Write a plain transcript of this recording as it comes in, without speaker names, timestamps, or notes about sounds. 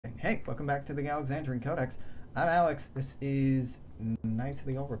Hey, welcome back to the Alexandrian Codex. I'm Alex. This is Knights of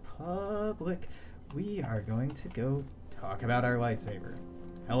the Old Republic. We are going to go talk about our lightsaber.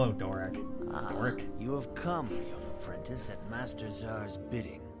 Hello, Dorak. Dorak. You have come, young apprentice, at Master Czar's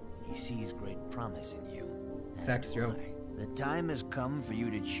bidding. He sees great promise in you. Sex joke. The time has come for you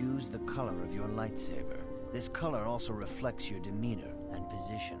to choose the color of your lightsaber. This color also reflects your demeanor and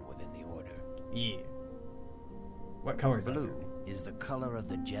position within the Order. Yeah. What color is Blue is the color of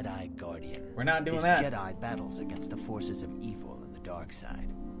the Jedi Guardian. We're not doing this that. Jedi battles against the forces of evil and the dark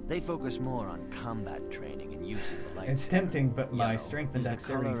side. They focus more on combat training and use of the lightsaber. It's tempting, but my Yellow strength and is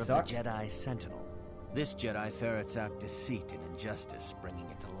dexterity the suck. color of the Jedi Sentinel. This Jedi ferrets out deceit and injustice, bringing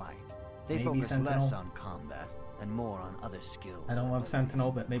it to light. They Maybe focus Sentinel. less on combat and more on other skills. I don't and love abilities.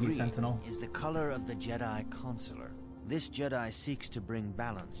 Sentinel, but maybe Green Sentinel. is the color of the Jedi Consular. This Jedi seeks to bring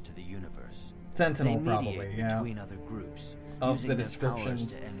balance to the universe. Sentinel, They probably, mediate yeah. between other groups, Of using the their powers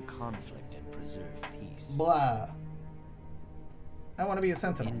descriptions. to end conflict and preserve peace. Blah. I want to be a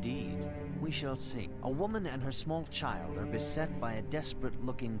Sentinel. Indeed. We shall see. A woman and her small child are beset by a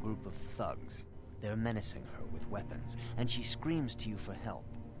desperate-looking group of thugs. They're menacing her with weapons, and she screams to you for help.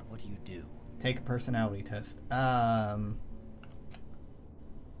 What do you do? Take a personality test.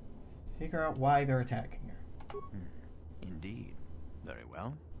 Figure out why they're attacking her. Indeed. Very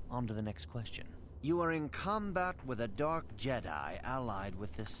well. On to the next question. You are in combat with a dark Jedi allied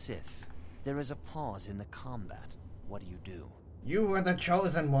with the Sith. There is a pause in the combat. What do you do? You were the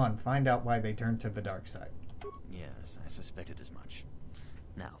chosen one. Find out why they turned to the dark side. Yes, I suspected as much.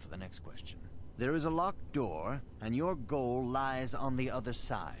 Now for the next question. There is a locked door, and your goal lies on the other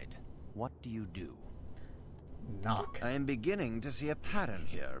side. What do you do? Knock. I am beginning to see a pattern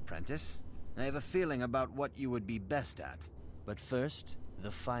here, apprentice. I have a feeling about what you would be best at. But first,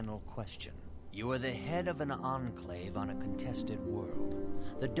 the final question. You are the head of an enclave on a contested world.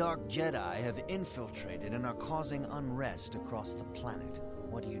 The Dark Jedi have infiltrated and are causing unrest across the planet.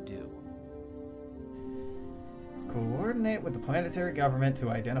 What do you do? Coordinate with the planetary government to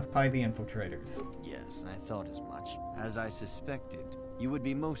identify the infiltrators. Yes, I thought as much. As I suspected, you would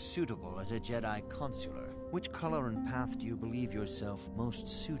be most suitable as a Jedi Consular. Which color and path do you believe yourself most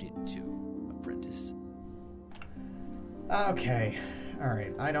suited to, apprentice? Okay.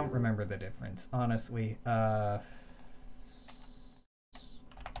 Alright, I don't remember the difference, honestly.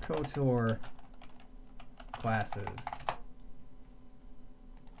 KOTOR classes.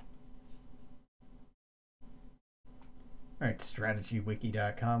 Alright,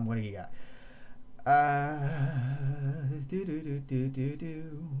 strategywiki.com, what do you got?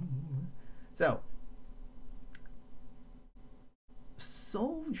 So,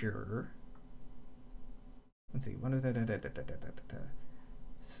 soldier. Let's see.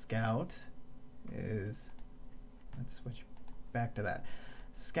 Scout is. Let's switch back to that.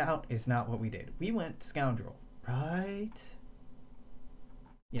 Scout is not what we did. We went scoundrel, right?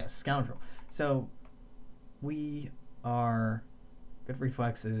 Yes, scoundrel. So we are good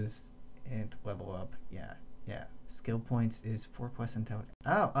reflexes and level up. Yeah. Skill points is 4+ intelligence.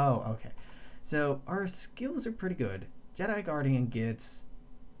 Oh, okay. So our skills are pretty good. Jedi Guardian gets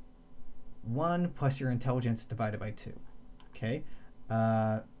 1 plus your intelligence divided by 2. Okay.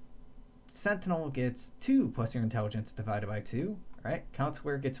 Sentinel gets 2 plus your intelligence divided by 2. Alright.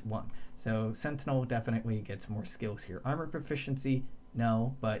 Counselor gets 1. So Sentinel definitely gets more skills here. Armor proficiency,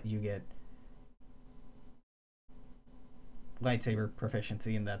 no, but you get lightsaber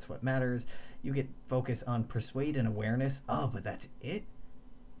proficiency, and that's what matters. You get focus on persuade and awareness. Oh, but that's it?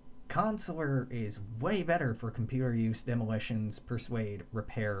 Consular is way better for computer use, demolitions, persuade,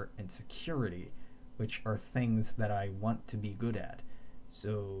 repair, and security, which are things that I want to be good at.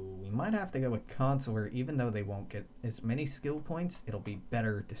 So we might have to go with Consular, even though they won't get as many skill points, it'll be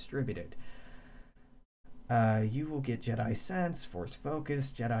better distributed. You will get Jedi Sense, Force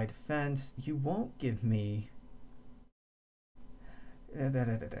Focus, Jedi Defense. You won't give me...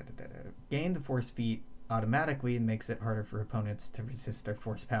 Gain the Force Feat automatically and makes it harder for opponents to resist their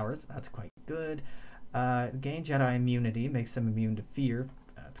force powers. That's quite good. Gain Jedi immunity, makes them immune to fear.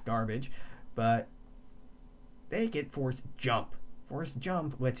 That's garbage. But they get Force Jump. Force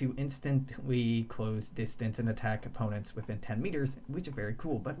Jump lets you instantly close distance and attack opponents within 10 meters, which is very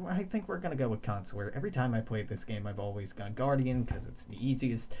cool. But I think we're going to go with Consular. Every time I played this game, I've always gone Guardian because it's the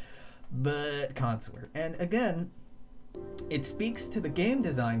easiest. But Consular. And again, it speaks to the game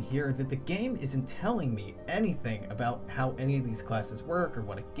design here that the game isn't telling me anything about how any of these classes work or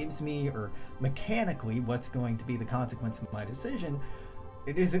what it gives me or mechanically what's going to be the consequence of my decision.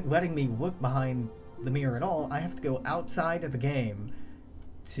 It isn't letting me look behind the mirror at all. I have to go outside of the game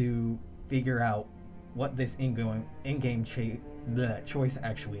to figure out what this in-game the choice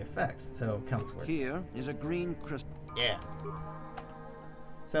actually affects. So, counselor. Here is a green crystal. Yeah.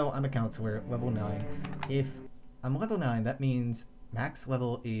 So, I'm a counselor, level 9. If I'm level 9, that means max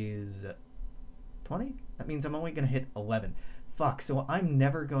level is 20? That means I'm only going to hit 11. Fuck, so I'm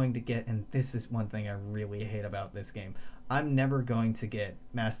never going to get, and this is one thing I really hate about this game, I'm never going to get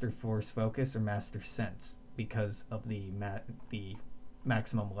Master Force Focus or Master Sense because of the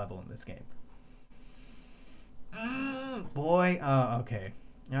maximum level in this game. Boy, okay.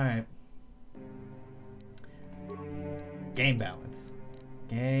 Alright. Game balance.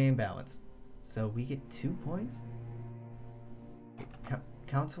 Game balance. So we get 2 points?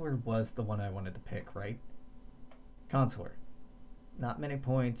 Counselor was the one I wanted to pick, right? Counselor. Not many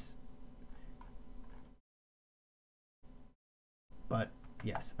points. But,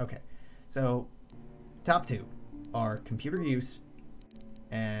 yes. Okay. So, top 2 are computer use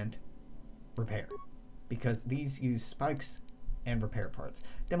and repair. Because these use spikes and repair parts.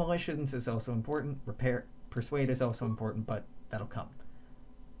 Demolitions is also important. Persuade is also important, but that'll come.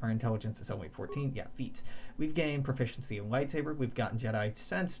 Our intelligence is only 14. Yeah, feats. We've gained proficiency in lightsaber. We've gotten Jedi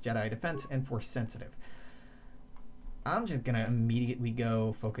Sense, Jedi Defense, and Force Sensitive. I'm just gonna immediately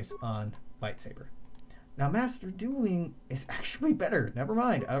go focus on lightsaber. Now, Master Dueling is actually better. Never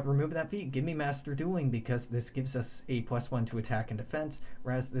mind. Remove that feat. Give me Master Dueling because this gives us a +1 to attack and defense,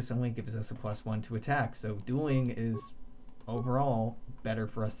 whereas this only gives us a +1 to attack. So Dueling is overall better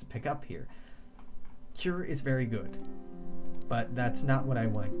for us to pick up here. Cure is very good, but that's not what I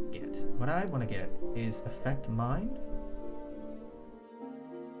want to get. What I want to get is Affect Mind.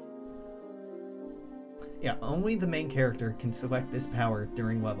 Yeah, only the main character can select this power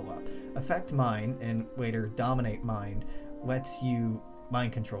during level up. Affect Mind, and later Dominate Mind, lets you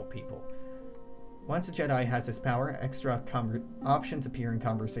mind control people. Once a Jedi has this power, extra options appear in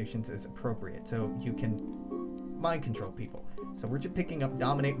conversations as appropriate, so you can mind control people. So we're just picking up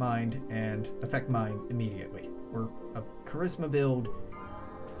Dominate Mind and Affect Mind immediately. We're a charisma build.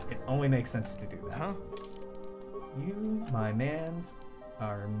 It only makes sense to do that. Huh? You, my mans,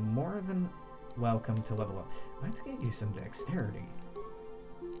 are more than welcome to level up. Let's get you some dexterity.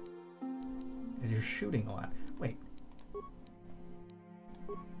 As you're shooting a lot. Wait.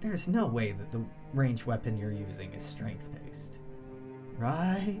 There's no way that the ranged weapon you're using is strength-based.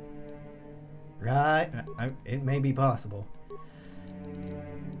 Right? Right. It may be possible.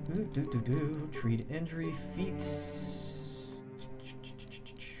 Treat injury, feats.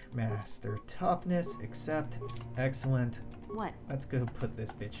 Master toughness, accept. Excellent. What? Let's go put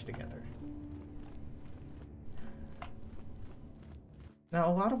this bitch together. Now,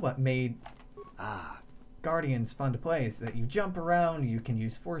 a lot of what made Guardians fun to play is that you jump around, you can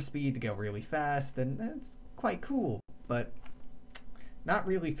use force speed to go really fast, and that's quite cool, but not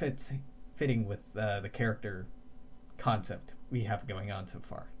really fitting with the character concept we have going on so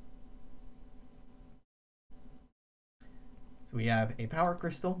far. So we have a power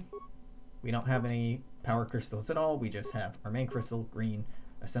crystal. We don't have any power crystals at all. We just have our main crystal, green,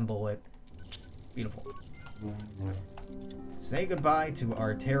 assemble it. Beautiful. Say goodbye to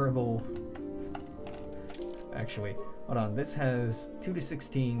our terrible... Actually, hold on. This has 2 to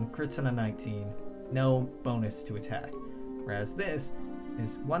 16, crits on a 19, no bonus to attack. Whereas this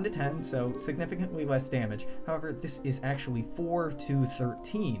is 1 to 10, so significantly less damage. However, this is actually 4 to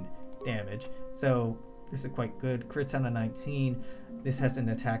 13 damage, so this is quite good. Crits on a 19. This has an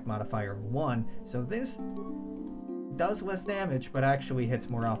attack modifier of 1, so this does less damage, but actually hits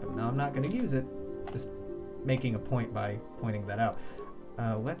more often. Now, I'm not going to use it, just making a point by pointing that out.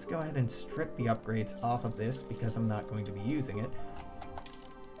 Let's go ahead and strip the upgrades off of this because I'm not going to be using it.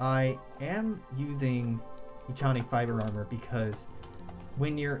 I am using Ichani Fiber Armor because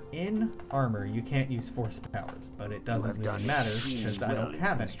when you're in armor, you can't use force powers, but it doesn't really matter because I don't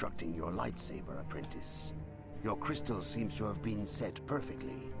have any. Constructing your lightsaber, apprentice. Your crystal seems to have been set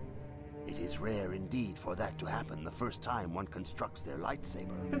perfectly. It is rare indeed for that to happen the first time one constructs their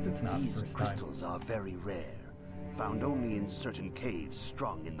lightsaber. Because it's not the first time. These crystals are very rare, found only in certain caves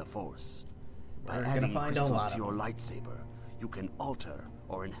strung in the Force. By adding crystals to your lightsaber, you can alter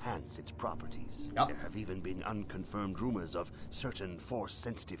or enhance its properties. Yep. There have even been unconfirmed rumors of certain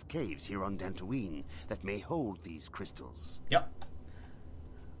Force-sensitive caves here on Dantooine that may hold these crystals. Yep.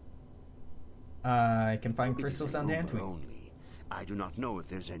 I can find crystals on Dantooine. Only. I do not know if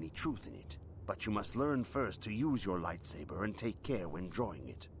there's any truth in it, but you must learn first to use your lightsaber and take care when drawing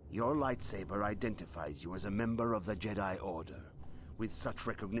it. Your lightsaber identifies you as a member of the Jedi Order. With such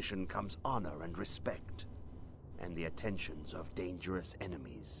recognition comes honor and respect, and the attentions of dangerous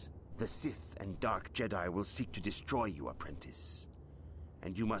enemies. The Sith and Dark Jedi will seek to destroy you, apprentice.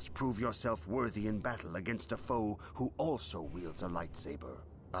 And you must prove yourself worthy in battle against a foe who also wields a lightsaber.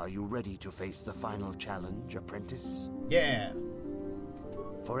 Are you ready to face the final challenge, apprentice? Yeah.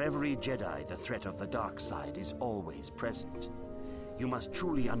 For every Jedi, the threat of the dark side is always present. You must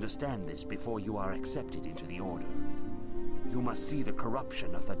truly understand this before you are accepted into the Order. You must see the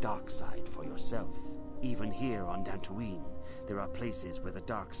corruption of the dark side for yourself. Even here on Dantooine, there are places where the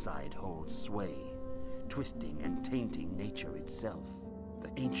dark side holds sway, twisting and tainting nature itself.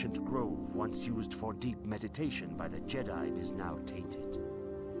 The ancient grove, once used for deep meditation by the Jedi, is now tainted.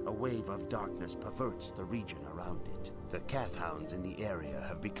 A wave of darkness perverts the region around it. The Kath hounds in the area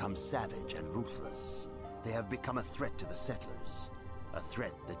have become savage and ruthless. They have become a threat to the settlers. A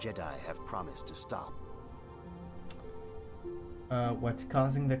threat the Jedi have promised to stop. What's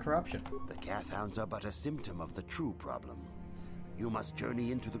causing the corruption? The Kath hounds are but a symptom of the true problem. You must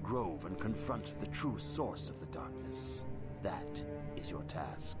journey into the grove and confront the true source of the darkness. That is your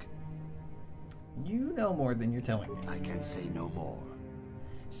task. You know more than you're telling me. I can say no more.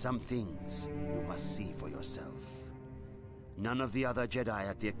 Some things you must see for yourself. None of the other Jedi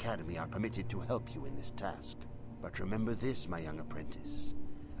at the Academy are permitted to help you in this task. But remember this, my young apprentice.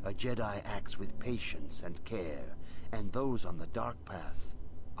 A Jedi acts with patience and care, and those on the dark path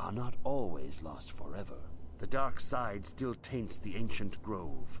are not always lost forever. The dark side still taints the ancient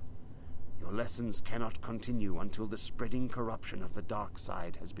grove. Your lessons cannot continue until the spreading corruption of the dark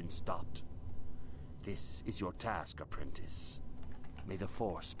side has been stopped. This is your task, apprentice. May the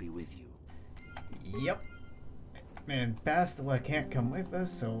Force be with you. Yep. And Bastila can't come with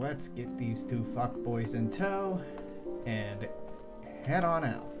us, so let's get these two fuckboys in tow and head on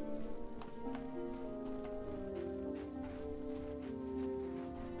out.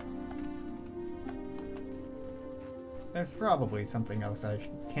 There's probably something else I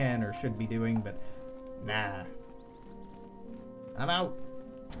can or should be doing, but nah. I'm out.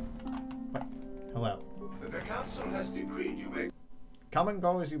 What? Hello. The council has decreed you may... Come and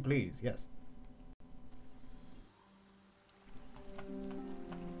go as you please, yes.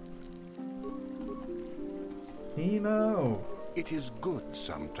 Nemo! It is good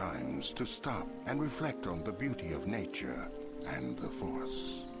sometimes to stop and reflect on the beauty of nature and the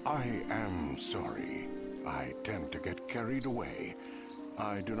Force. I am sorry. I tend to get carried away.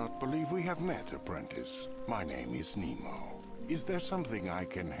 I do not believe we have met, apprentice. My name is Nemo. Is there something I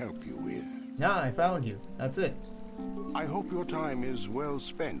can help you with? Nah, I found you. That's it. I hope your time is well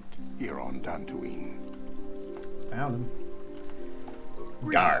spent here on Dantooine. Found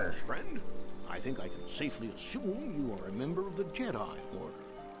him. Gar, friend. I think I can safely assume you are a member of the Jedi Order.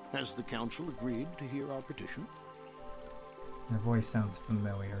 Has the Council agreed to hear our petition? Your voice sounds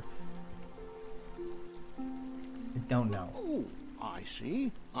familiar. I don't know. Oh, I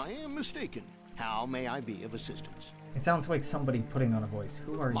see. I am mistaken. How may I be of assistance? It sounds like somebody putting on a voice.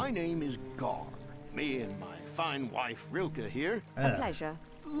 Who are you? My name is Gar. Me and my fine wife, Rilke, here, A pleasure.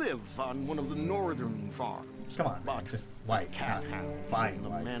 live on one of the northern farms. Come on, man, but just wife, Kath not hounds fine and the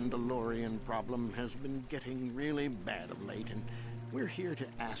wife. Mandalorian problem has been getting really bad of late, and we're here to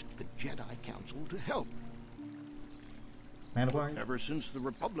ask the Jedi Council to help. Mandalorians? Ever since the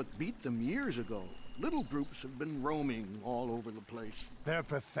Republic beat them years ago, little groups have been roaming all over the place. They're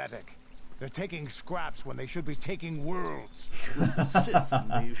pathetic. They're taking scraps when they should be taking worlds. With the Sith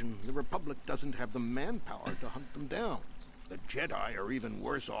invasion, the Republic doesn't have the manpower to hunt them down. The Jedi are even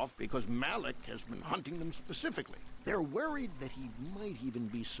worse off because Malik has been hunting them specifically. They're worried that he might even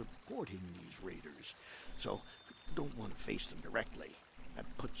be supporting these raiders, so don't want to face them directly. That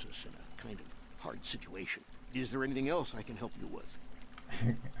puts us in a kind of hard situation. Is there anything else I can help you with?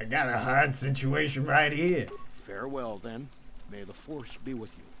 I got a hard situation right here. Farewell, then. May the Force be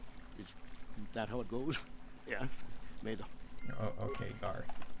with you. Is that how it goes? Yes. May the... Oh, okay, Gar.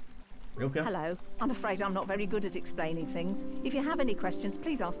 Rilke? Hello. I'm afraid I'm not very good at explaining things. If you have any questions,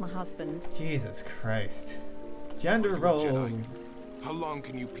 please ask my husband. Jesus Christ. Gender Are you a roles. Jedi? How long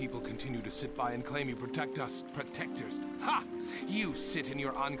can you people continue to sit by and claim you protect us? Protectors? Ha! You sit in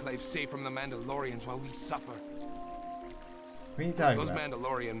your enclave safe from the Mandalorians while we suffer. What are you talking Those about?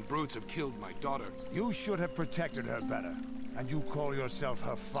 Mandalorian brutes have killed my daughter. You should have protected her better. And you call yourself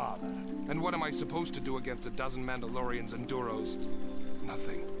her father. And what am I supposed to do against a dozen Mandalorians and Duros?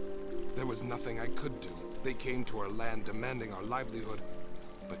 Nothing. There was nothing I could do. They came to our land demanding our livelihood.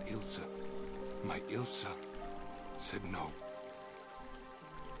 But Ilsa, my Ilsa, said no.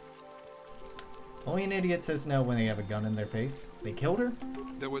 Only an idiot says no when they have a gun in their face. They killed her?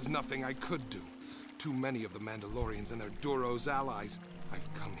 There was nothing I could do. Too many of the Mandalorians and their Duros allies.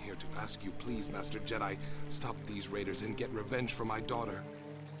 I've come here to ask you, please, Master Jedi, stop these raiders and get revenge for my daughter.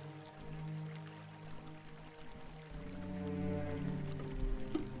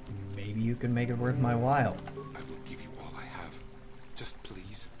 you can make it worth my while. I will give you all I have. Just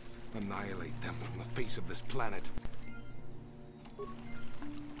please, annihilate them from the face of this planet.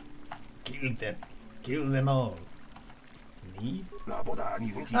 Kill them. Kill them all. Need?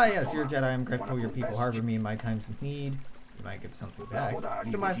 Ah yes, you're a Jedi. I'm grateful your people harbor me in my times of need. You might give something back.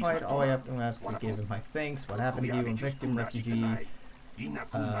 After my fight, all I have to give is my thanks. What happened to you? I'm victim, refugee. They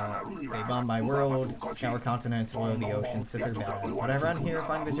bomb my world, scour continents, oil the ocean, sit there bad. But I run here,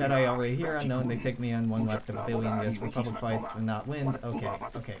 find the Jedi already here, unknown, they take me on one left of a billion, yes, Republic fights, but not wins.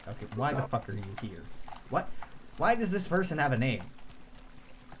 Okay. Why the fuck are you here? What? Why does this person have a name?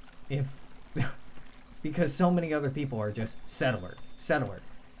 If... because so many other people are just settler.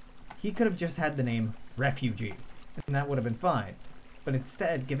 He could have just had the name refugee, and that would have been fine. But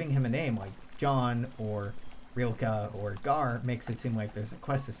instead, giving him a name like John or Rilka or Gar makes it seem like there's a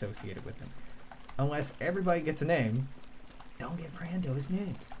quest associated with him. Unless everybody gets a name, don't give randos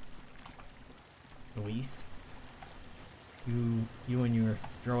names. Luis? You and your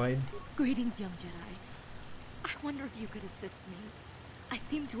droid? Greetings, young Jedi. I wonder if you could assist me. I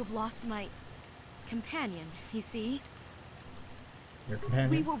seem to have lost my companion, you see? Your companion?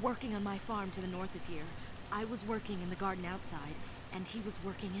 We were working on my farm to the north of here. I was working in the garden outside, and he was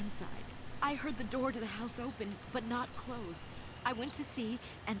working inside. I heard the door to the house open, but not close. I went to see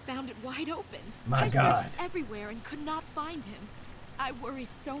and found it wide open. My God. I searched everywhere and could not find him. I worry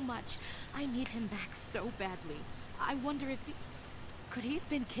so much. I need him back so badly. I wonder if he... could he have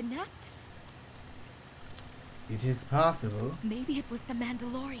been kidnapped? It is possible. Maybe it was the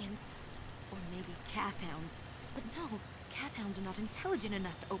Mandalorians. Or maybe Cathhounds. But no, Cathhounds are not intelligent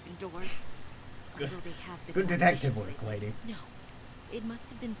enough to open doors. Good, Although they have been good detective viciously. work, lady. No. It must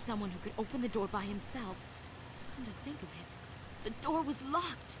have been someone who could open the door by himself. Come to think of it, the door was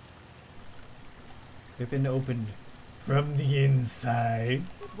locked. It's been opened from the inside.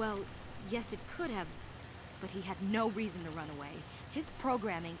 Well, yes, it could have, but he had no reason to run away. His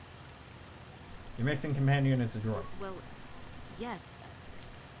programming... Your missing companion is a droid. Well, yes,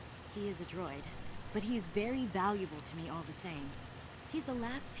 he is a droid, but he is very valuable to me all the same. He's the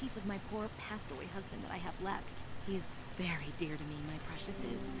last piece of my poor passed-away husband that I have left. He is very dear to me, my precious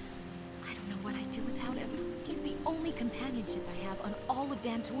is. I don't know what I'd do without him. He's the only companionship I have on all of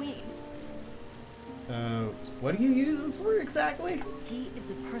Dantooine. What do you use him for exactly? He is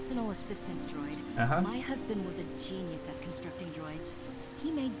a personal assistance droid. My husband was a genius at constructing droids.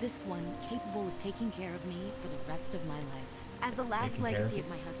 He made this one capable of taking care of me for the rest of my life. As the last legacy of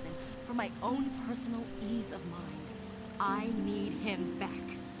my husband, for my own personal ease of mind, I need him back.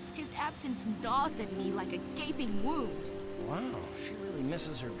 His absence gnaws at me like a gaping wound. Wow, she really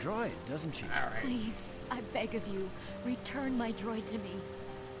misses her droid, doesn't she? All right. Please, I beg of you, return my droid to me.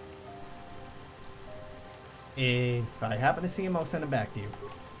 If I happen to see him, I'll send him back to you.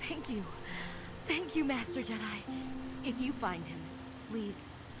 Thank you. Thank you, Master Jedi. If you find him, please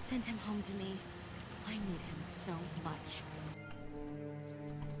send him home to me. I need him so much.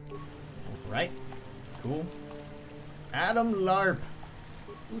 Right. Cool. Adam Larp.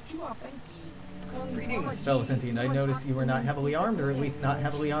 Greetings, fellow sentient. I noticed you were not heavily armed, or at least not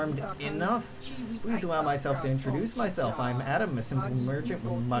heavily armed enough. Please allow myself to introduce myself. I'm Adam, a simple merchant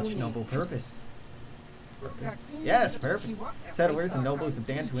with much noble purpose. Yes, purpose. Settlers and nobles of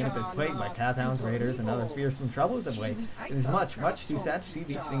Dantooine have been plagued by Cathhounds, raiders, and other fearsome troubles of late. It is much too sad to see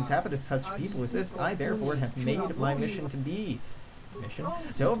these things happen to such people as this. I therefore have made my mission to be...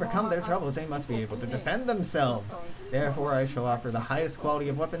 To overcome their troubles, they must be able to defend themselves. Therefore, I shall offer the highest quality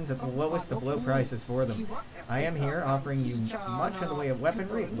of weapons at the lowest of low prices for them. I am here offering you much in the way of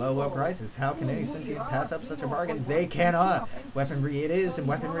weaponry at low prices. How can any sentient pass up such a bargain? They cannot. Weaponry it is, and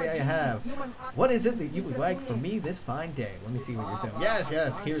weaponry I have. What is it that you would like from me this fine day? Let me see what you're saying.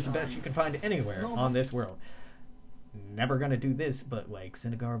 Yes, here's the best you can find anywhere on this world. Never gonna do this, but like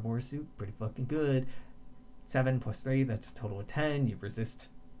Senegar war suit, pretty fucking good. 7 plus 3, that's a total of 10. You resist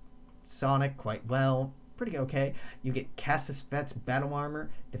Sonic quite well. Pretty okay. You get Cassis Vet's battle armor,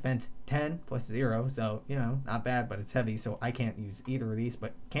 defense 10 plus 0, so, you know, not bad, but it's heavy, so I can't use either of these,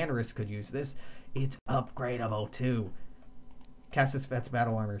 but Canderous could use this. It's upgradable, too. Cassis Vet's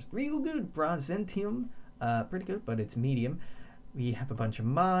battle armor is real good. Brazentium, pretty good, but it's medium. We have a bunch of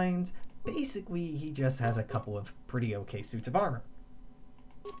mines. Basically, he just has a couple of pretty okay suits of armor.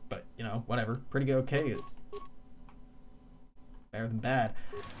 But, you know, whatever. Pretty okay is better than bad.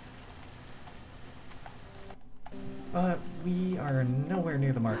 But we are nowhere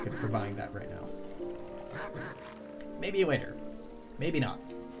near the market for buying that right now. Maybe later. Maybe not.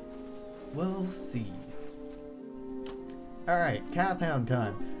 We'll see. Alright, Cathhound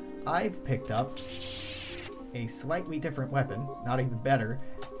time. I've picked up a slightly different weapon, not even better.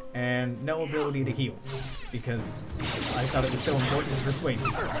 and no ability to heal, because I thought it was so important to persuade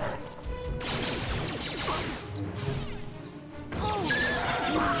me.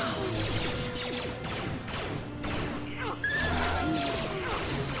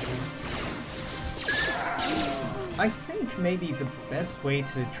 I think maybe the best way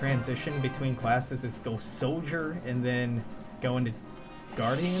to transition between classes is go Soldier and then go into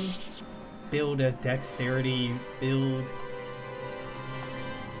Guardian. Build a dexterity build.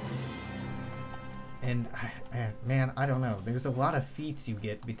 And, man, I don't know. There's a lot of feats you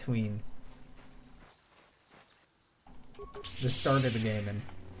get between the start of the game and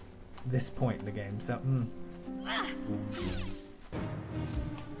this point in the game, so,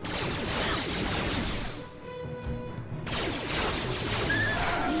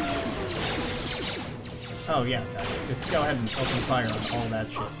 Oh yeah, guys, just go ahead and open fire on all that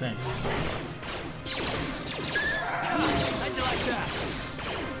shit, thanks. How'd you like that?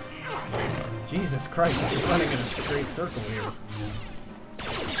 Jesus Christ, you're running in a straight circle here.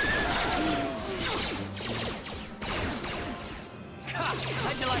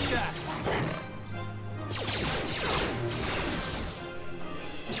 How'd you like that?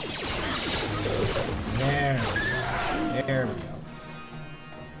 There we go.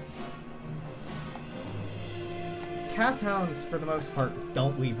 Kath Hounds, for the most part,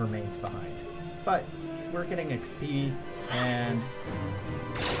 don't leave remains behind. But we're getting XP, and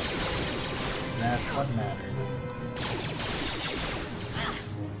that's what matters.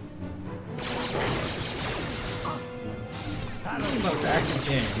 This is the most active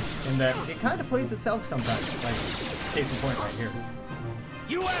game, in that it kind of plays itself sometimes, like, case in point right here.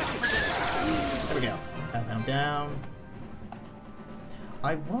 You asked for this! There we go. Kath Hound down.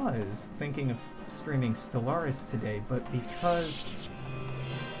 I was thinking of streaming Stellaris today, but because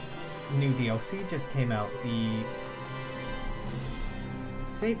new DLC just came out, the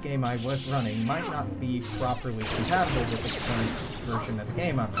save game I was running might not be properly compatible with the current version of the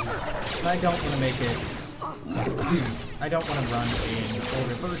game I'm running. And I don't want to make it... I don't want to run an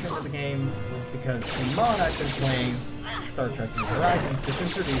older version of the game, because the mod I've been playing, Star Trek New Horizons, has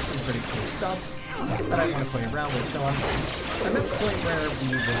introduced some pretty cool stuff that I want to play around with, so I'm at the point where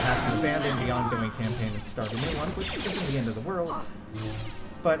we will have to abandon the ongoing campaign and start a new one, which isn't the end of the world,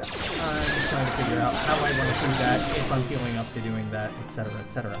 but I'm trying to figure out how I want to do that, if I'm feeling up to doing that, etc.,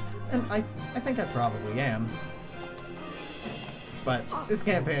 etc. And I think I probably am. But this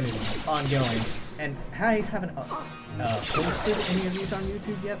campaign is ongoing, and I haven't posted any of these on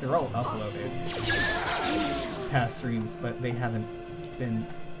YouTube yet. They're all uploaded past streams, but they haven't been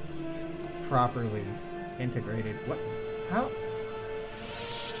properly integrated. What? How?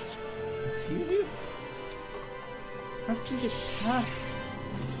 Excuse you? How did you get past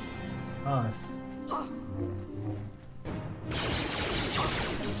us?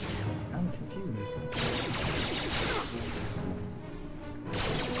 I'm confused.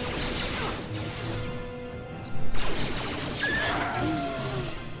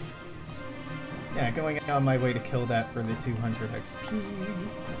 Yeah, going on my way to kill that for the 200 XP,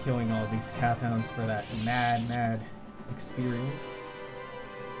 killing all these Kath Hounds for that mad experience.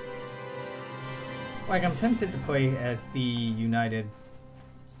 Like, I'm tempted to play as the United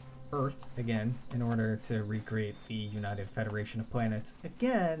Earth again, in order to recreate the United Federation of Planets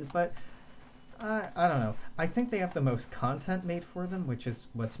again, but I don't know. I think they have the most content made for them, which is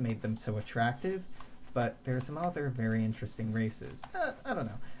what's made them so attractive, but there's some other very interesting races. I don't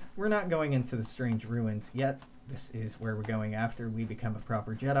know. We're not going into the Strange Ruins yet. This is where we're going after we become a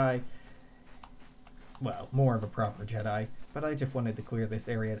proper Jedi. Well, more of a proper Jedi, but I just wanted to clear this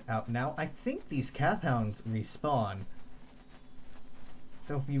area out now. I think these Kath Hounds respawn.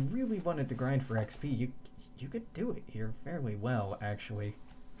 So if you really wanted to grind for XP, you could do it here fairly well, actually.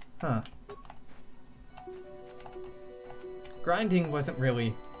 Huh. Grinding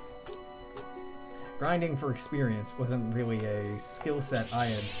for experience wasn't really a skill set I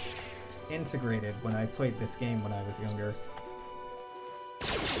had integrated when I played this game when I was younger.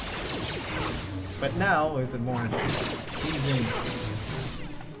 But now, as a more seasoned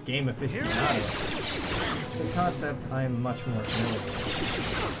game aficionado, it's a concept I'm much more familiar with.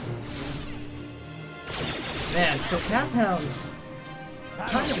 Man, so Kath Hounds,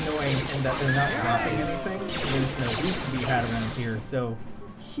 kind of annoying in that they're not dropping anything. There's no loot to be had around here, so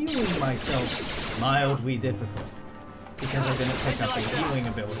healing myself mildly difficult, because I didn't pick up a healing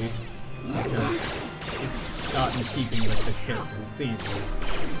ability, because it's not in keeping with this character's theme.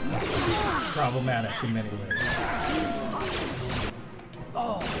 Problematic in many ways.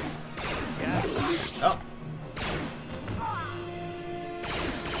 Oh. Yeah. Oh.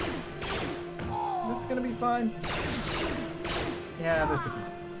 Is this gonna be fine? Yeah, this is...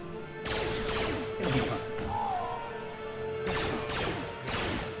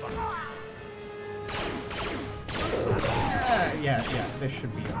 yeah, this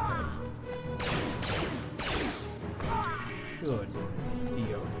should be okay. Should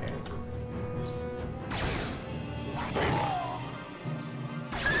be okay.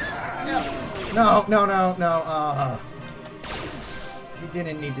 No. You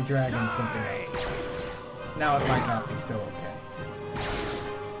didn't need to drag in something else. Now it might not be so okay.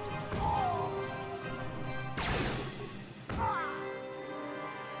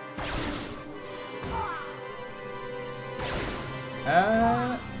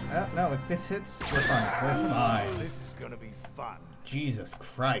 No, if this hits, we're fine. We're fine. This is gonna be fun. Jesus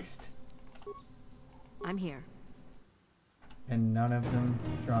Christ. I'm here. And none of them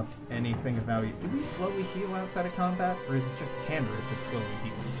drop anything of value. Do we slowly heal outside of combat, or is it just Canderous that slowly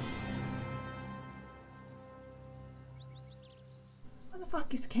heals? Why the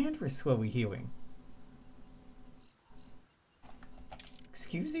fuck is Canderous slowly healing?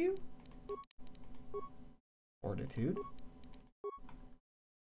 Excuse you? Fortitude?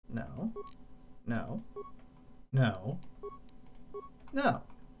 No. No. No. No.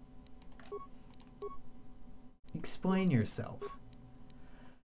 Explain yourself.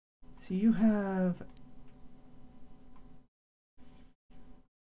 So you have...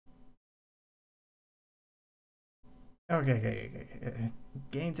 Okay.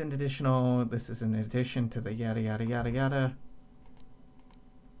 Gains an additional... This is in addition to the yada yada yada yada.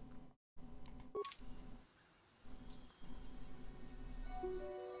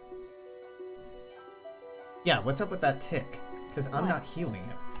 Yeah, what's up with that tick? Because I'm not healing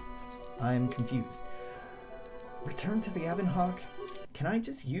him. I'm confused. Return to the Ebon Hawk? Can I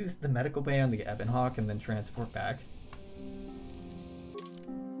just use the medical bay on the Ebon Hawk and then transport back?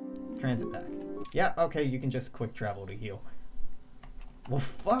 Transit back. Yeah, okay, you can just quick travel to heal. Well,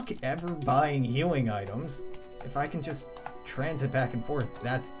 fuck ever buying healing items. If I can just transit back and forth,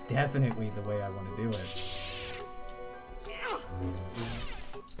 that's definitely the way I want to do it.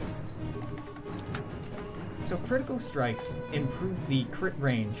 So critical strikes improve the crit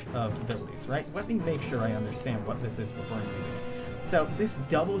range of abilities, right? Let me make sure I understand what this is before I'm using it. So this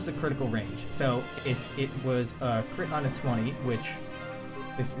doubles the critical range. So if it was a crit on a 20, which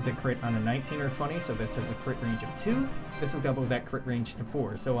this is a crit on a 19 or 20, so this has a crit range of 2, this will double that crit range to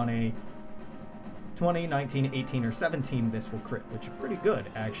 4. So on a 20, 19, 18, or 17, this will crit, which is pretty good,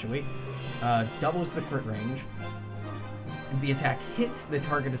 actually. Doubles the crit range. If the attack hits, the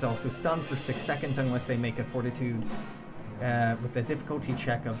target is also stunned for 6 seconds unless they make a fortitude with a difficulty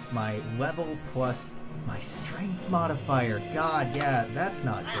check of my level plus my strength modifier. God, yeah, that's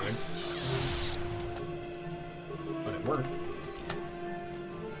not good. But it worked.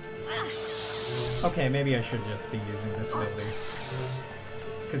 Okay, maybe I should just be using this ability.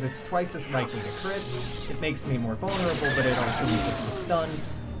 Because it's twice as likely to crit, it makes me more vulnerable, but it also inflicts a stun,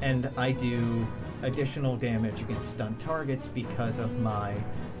 and I do additional damage against stunned targets because of my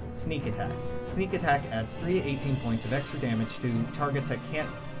sneak attack. Sneak attack adds 3 to 18 points of extra damage to targets that can't...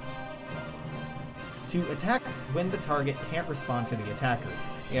 to attacks when the target can't respond to the attacker.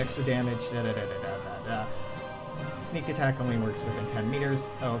 The extra damage... Sneak attack only works within 10 meters.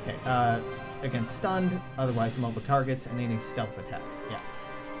 Oh, okay. Against stunned, otherwise mobile targets, and any stealth attacks. Yeah.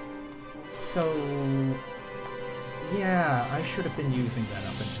 So... yeah, I should have been using that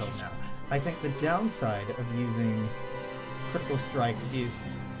up until now. I think the downside of using Critical Strike is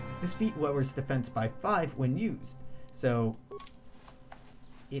this feat lowers defense by 5 when used, so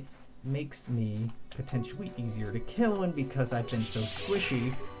it makes me potentially easier to kill, and because I've been so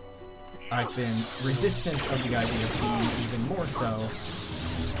squishy, I've been resistant of the idea of being even more so,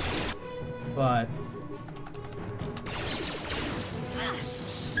 but...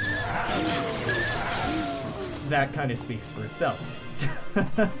 that kind of speaks for itself.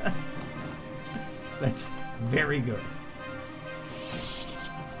 That's very good.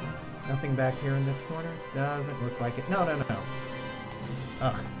 Nothing back here in this corner? Doesn't look like it. No.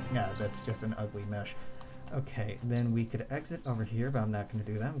 Ugh, yeah, that's just an ugly mesh. Okay, then we could exit over here, but I'm not going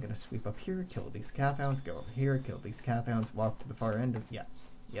to do that. I'm going to sweep up here, kill these Cathounds, go over here, kill these Cathounds, walk to the far end of... yeah.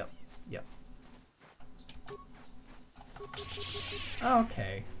 Yep.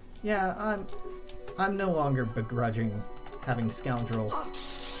 Okay. Yeah, I'm no longer begrudging having Scoundrel.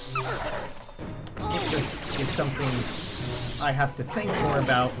 It just is something I have to think more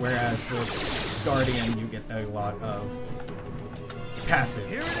about, whereas with Guardian you get a lot of passive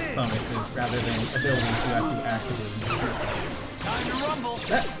bonuses rather than abilities you have to actively use. Time to rumble.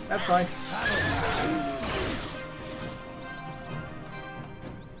 That's fine.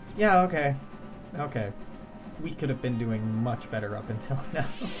 Yeah, okay. We could have been doing much better up until now.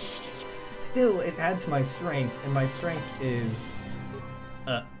 Still, it adds my strength, and my strength is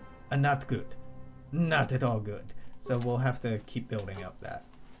not good. Not at all good. So we'll have to keep building up that.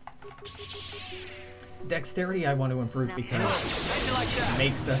 Dexterity I want to improve because it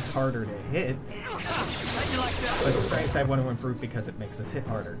makes us harder to hit. But strength I want to improve because it makes us hit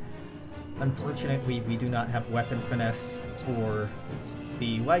harder. Unfortunately, we do not have weapon finesse for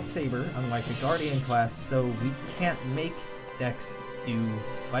the lightsaber, unlike a Guardian class, so we can't make Dex do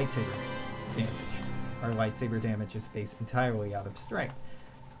lightsaber damage. Our lightsaber damage is based entirely out of strength,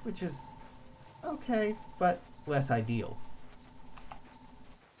 which is okay, but less ideal.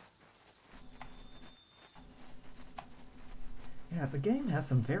 Yeah, the game has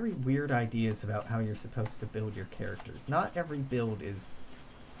some very weird ideas about how you're supposed to build your characters. Not every build is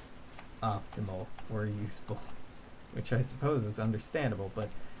optimal or useful, which I suppose is understandable, but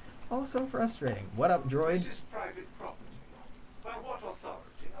also frustrating. What up, droid? This is private property. By what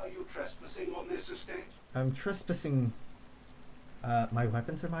authority are you trespassing on this estate? I'm trespassing. My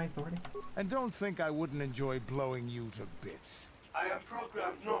weapons are my authority? And don't think I wouldn't enjoy blowing you to bits. I am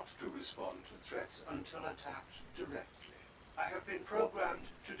programmed not to respond to threats until attacked directly. I have been programmed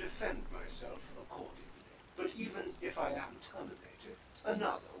to defend myself accordingly. But even if I am terminated,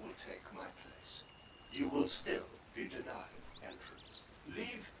 another will take my place. You will still be denied entrance.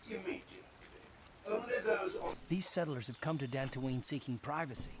 Leave immediately. Only those on... These settlers have come to Dantooine seeking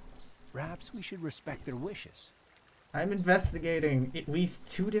privacy. Perhaps we should respect their wishes. I'm investigating at least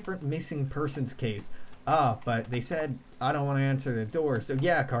 2 different missing persons case. But they said I don't want to answer the door, so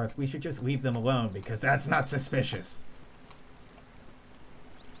yeah, Karth, we should just leave them alone because that's not suspicious.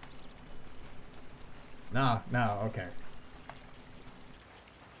 No, okay.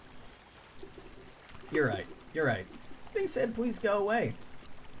 You're right. They said please go away.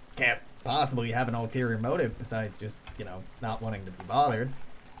 Can't possibly have an ulterior motive besides just, you know, not wanting to be bothered.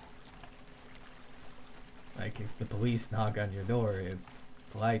 Like, if the police knock on your door, it's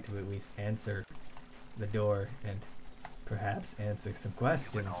polite to at least answer the door and perhaps answer some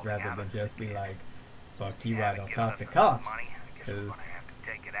questions rather than just be like, fuck you, I don't talk to cops. Because...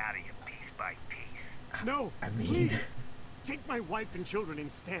 No, I mean... please! Take my wife and children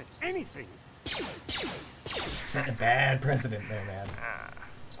instead. Anything! Set a bad precedent there, man.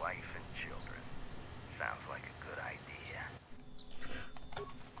 Wife and children. Sounds like a good idea.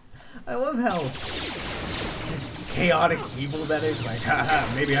 I love how just chaotic evil that is. Like, haha,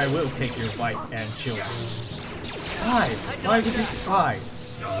 maybe I will take your wife and children. Why? Why would you try?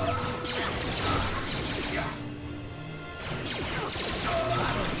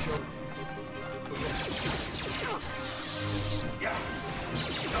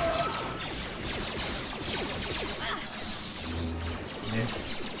 Miss.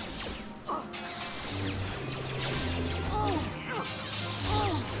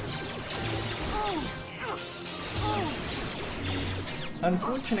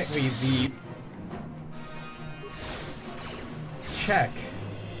 Unfortunately, the check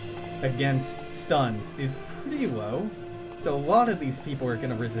against stuns is pretty low, so a lot of these people are going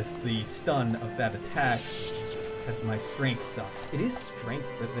to resist the stun of that attack because my strength sucks. It is strength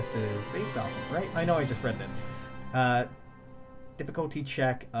that this is based off of, right? I know I just read this. Difficulty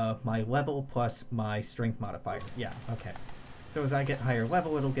check of my level plus my strength modifier. Yeah, okay. So as I get higher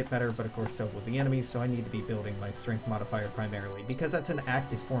level, it'll get better, but of course so will the enemies, so I need to be building my strength modifier primarily, because that's an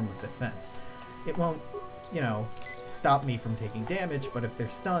active form of defense. It won't, you know, stop me from taking damage, but if they're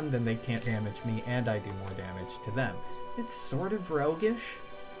stunned, then they can't damage me, and I do more damage to them. It's sort of roguish.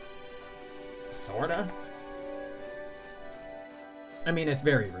 Sorta. I mean, it's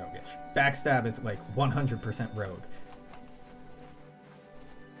very roguish. Backstab is like 100% rogue.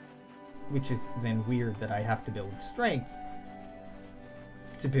 Which is then weird that I have to build strength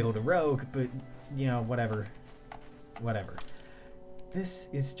to build a rogue, but, you know, whatever. Whatever. This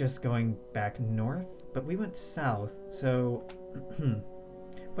is just going back north, but we went south, so...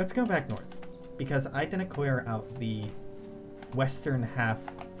 let's go back north, because I didn't clear out the western half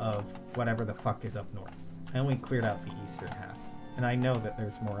of whatever the fuck is up north. I only cleared out the eastern half, and I know that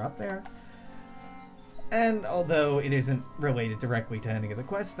there's more up there. And although it isn't related directly to any of the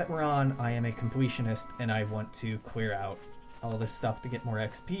quests that we're on, I am a completionist, and I want to clear out all this stuff to get more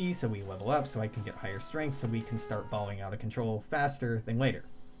XP, so we level up, so I can get higher strength, so we can start balling out of control faster than later.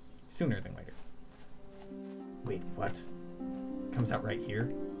 Sooner than later. Wait, what? Comes out right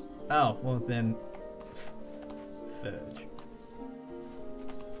here? Oh, well then... fudge.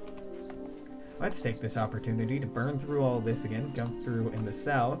 Let's take this opportunity to burn through all this again, go through in the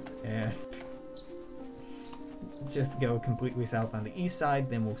south, and... just go completely south on the east side,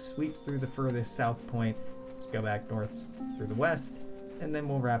 then we'll sweep through the furthest south point, go back north through the west, and then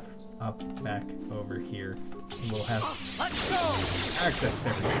we'll wrap up back over here, and we'll have access to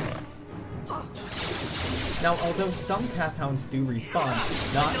everything. Now, although some Pathhounds do respawn,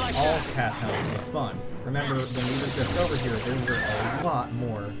 not all Pathhounds respawn. Remember, when we were just over here, there were a lot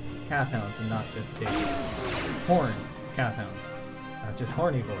more Pathhounds and not just big horn Pathhounds. Not just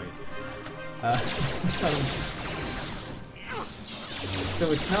horny boys.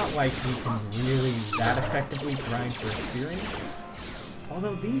 So it's not like we can really that effectively grind for experience.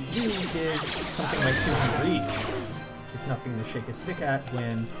 Although these do give something like 200 each. There's nothing to shake a stick at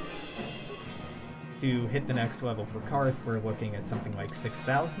when to hit the next level for Karth, we're looking at something like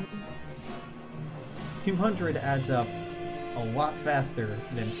 6,000. 200 adds up a lot faster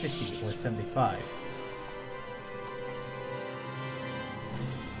than 50 or 75.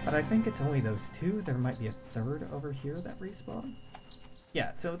 But I think it's only those two. There might be a third over here that respawn.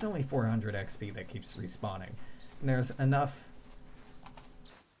 Yeah, so it's only 400 XP that keeps respawning. And there's enough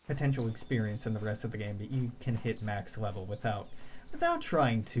potential experience in the rest of the game that you can hit max level without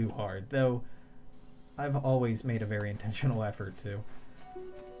trying too hard, though I've always made a very intentional effort to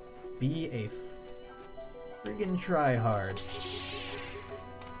be a friggin' tryhard.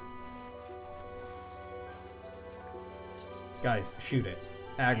 Guys, shoot it.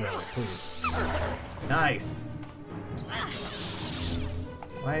 Aggro it, please. Nice!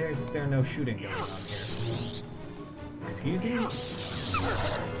 Why is there no shooting going on here? Excuse me?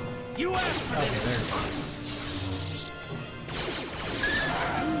 You asked for this! There.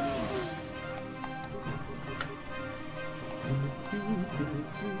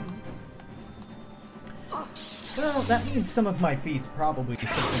 Well, that means some of my feats probably should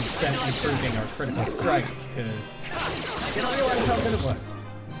have been spent improving our critical strike, because I didn't realize how good it was.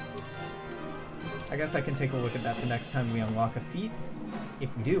 I guess I can take a look at that the next time we unlock a feat, if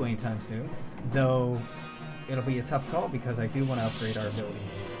we do anytime soon, though it'll be a tough call because I do want to upgrade our ability to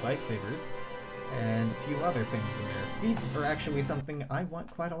use lightsabers, and a few other things in there. Feats are actually something I want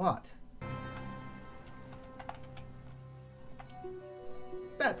quite a lot.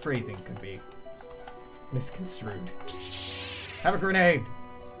 That phrasing could be misconstrued. Have a grenade!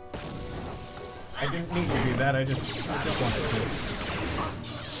 I didn't need to do that, I just wanted to.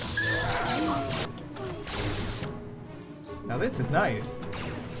 Now this is nice.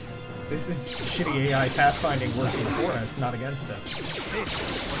 This is shitty AI pathfinding working for us, not against us. This is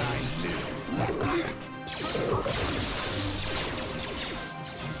what I knew.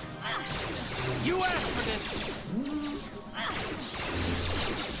 You asked for this!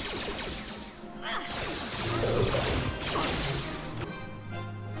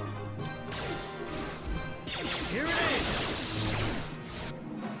 Here it is!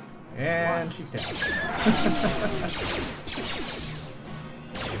 And she's dead.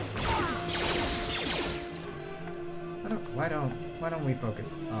 Why don't we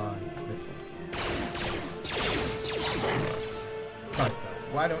focus on this one? But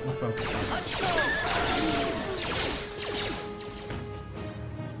why don't we focus on this?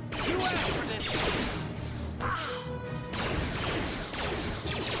 You asked for this!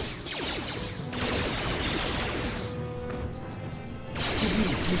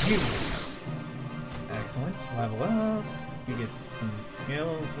 Excellent. Level up. You get some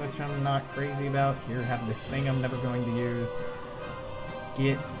skills, which I'm not crazy about. Here, have this thing I'm never going to use.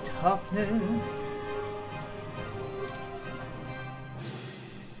 Get toughness.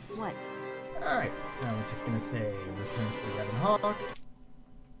 What? Alright. Now we're just gonna say return to the Red and Hawk.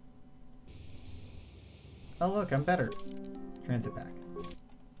 Oh look, I'm better. Transit back.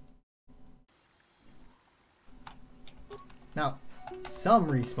 Now, some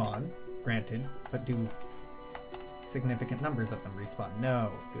respawn, granted, but do significant numbers of them respawn?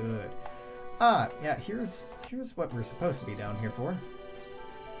 No. Good. Ah, yeah, here's what we're supposed to be down here for.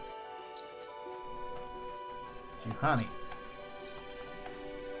 Juhani.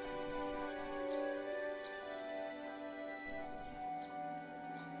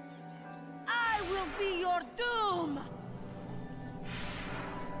 I will be your doom!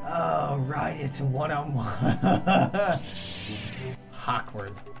 Oh, right, it's a one-on-one.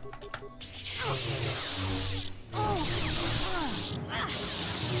 Awkward.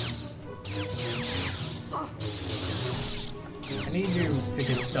 I need you to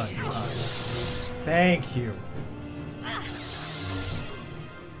get stunned. Thank you.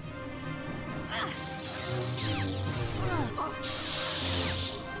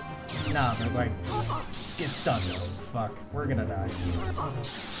 Nah, but like, get stunned though. Fuck, we're gonna die.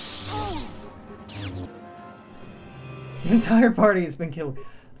 The entire party has been killed.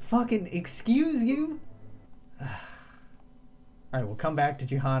 Fucking excuse you? Alright, we'll come back to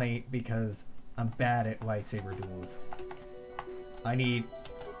Juhani because I'm bad at lightsaber duels. I need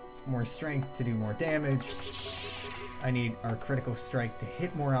more strength to do more damage. I need our critical strike to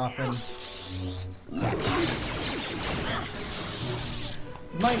hit more often.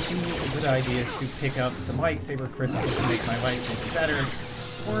 Might be a good idea to pick up some lightsaber crystals to make my lightsaber better,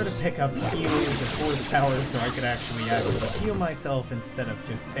 or to pick up heals and force powers so I could actually heal myself instead of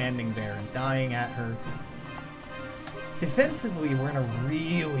just standing there and dying at her. Defensively, we're in a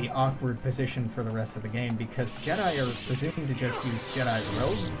really awkward position for the rest of the game because Jedi are presumed to just use Jedi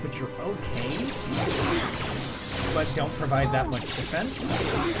robes, which are okay, but don't provide that much defense.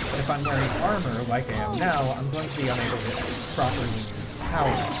 But if I'm wearing armor, like I am now, I'm going to be unable to properly use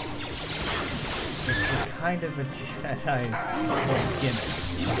powers. Which is kind of a Jedi's little gimmick.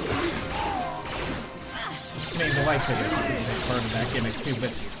 I mean, the lightsaber is a big part of that gimmick too,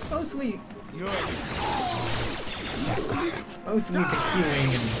 but mostly the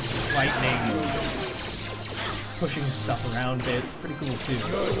queuing and lightning and pushing stuff around bit. Pretty cool too.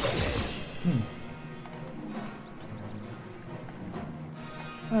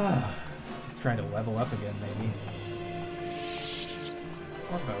 Just trying to level up again, maybe.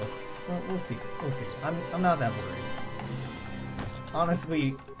 Or both. Well, we'll see. We'll see. I'm not that worried.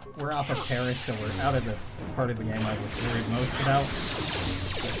 Honestly, we're off of Terrace, so we're out of the part of the game I was worried most about.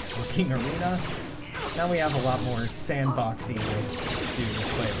 The King Arena. Now we have a lot more sandboxiness to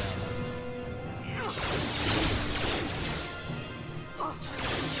play around with.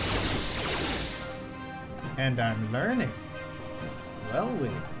 And I'm learning.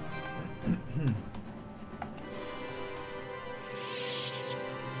 Slowly.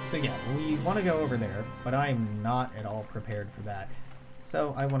 So yeah, we want to go over there, but I'm not at all prepared for that.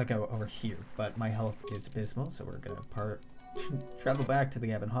 So I want to go over here, but my health is abysmal, so we're going to travel back to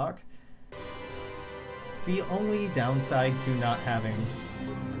the Ebon Hawk. The only downside to not having...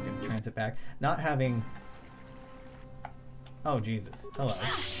 We're going to transit back. Not having... Oh, Jesus. Hello.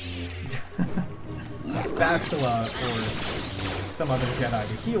 Bastila or some other Jedi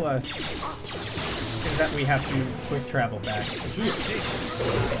to heal us is that we have to quick travel back to here.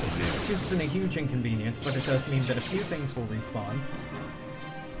 Which has been a huge inconvenience, but it does mean that a few things will respawn.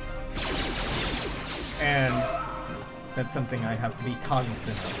 And that's something I have to be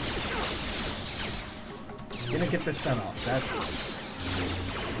cognizant of. Gonna get this stun off. That...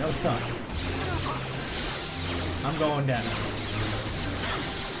 No stun. I'm going down.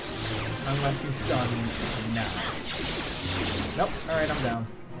 Unless you stun now. Nope. Alright, I'm down.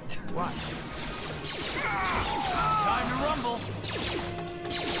 What? Time to rumble!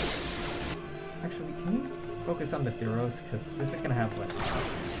 Actually, can you focus on the Duros? Because this is gonna have less time.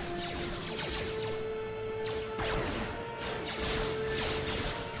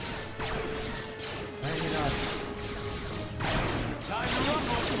 Why are you not? Time to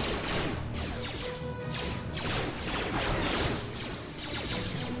rumble!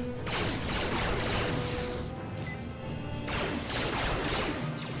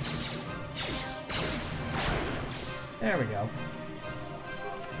 There we go.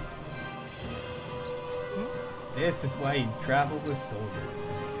 This is why you travel with soldiers.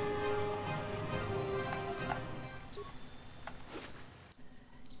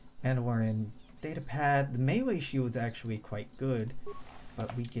 And we're in Datapad. The melee shield's actually quite good,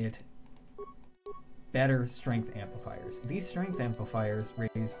 but we get better strength amplifiers. These strength amplifiers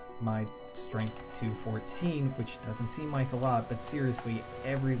raise my strength to 14, which doesn't seem like a lot, but seriously,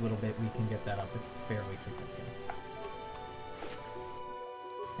 every little bit we can get that up is fairly significant.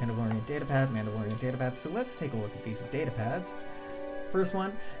 Mandalorian datapad. So let's take a look at these datapads. First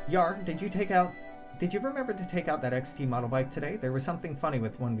one, Yarg, did you remember to take out that XT model bike today? There was something funny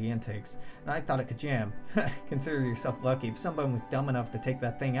with one of the intakes, and I thought it could jam. Consider yourself lucky. If someone was dumb enough to take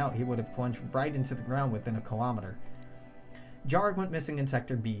that thing out, he would have plunged right into the ground within a kilometer. Jarg went missing in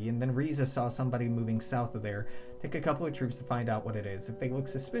Sector B, and then Riza saw somebody moving south of there. Take a couple of troops to find out what it is. If they look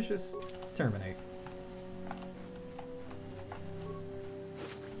suspicious, terminate.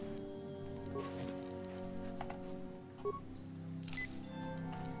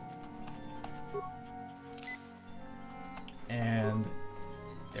 And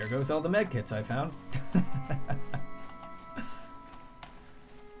there goes all the medkits I found. So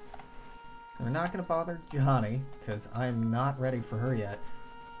we're not going to bother Juhani, because I'm not ready for her yet.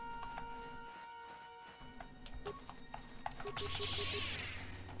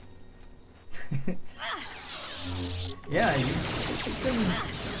 Yeah, you've been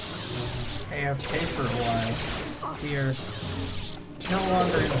AFK for a while. We're no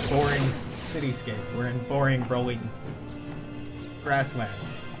longer in a boring cityscape. We're in boring rolling grassland.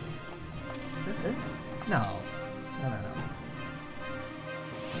 Is this it? No. No.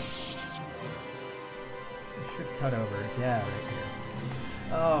 I should cut over. Yeah, right here.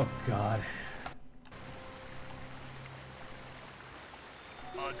 Oh, God.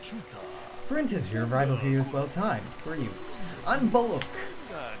 A Printis, your arrival here is well timed. Who are you? I'm Bullock,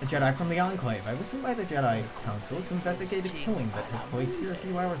 a Jedi from the Enclave. I was sent by the Jedi Council to investigate a killing that took place here a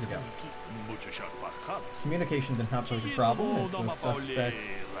few hours ago. Communication did not pose a problem, as both suspects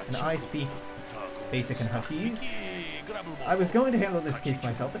and I speak Basic and Huttese. I was going to handle this case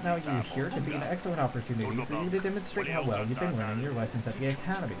myself, but now you're here to be an excellent opportunity for you to demonstrate how well you've been learning your lessons at the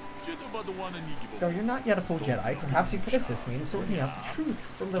Academy. Though you're not yet a full Jedi, perhaps you could assist me in sorting out the truth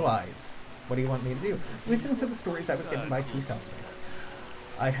from the lies. What do you want me to do? Listen to the stories I was given by two suspects.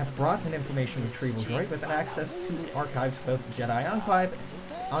 I have brought an information retrieval droid with an access to archives of both the Jedi Enclave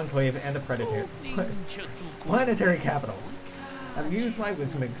and the planetary capital. I've used my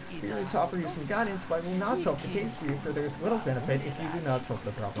wisdom and experience to offer you some guidance, but I will not solve the case for you, for there is little benefit if you do not solve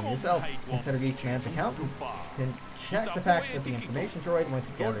the problem yourself. Consider each man's account and check the facts with the information droid. Once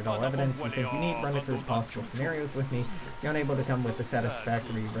you've gathered all evidence you think you need, run it through possible scenarios with me. If you're unable to come with a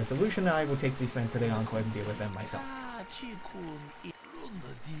satisfactory resolution, I will take these men to the Enclave and deal with them myself.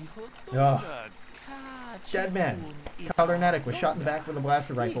 Ugh. Dead man. Kybernetic was shot in the back with a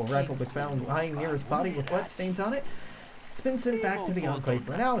blaster rifle. A rifle was found lying near his body with blood stains on it. It's been sent back to the Enclave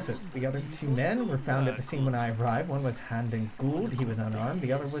for analysis. The other two men were found at the scene when I arrived. One was Handon Gould, he was unarmed.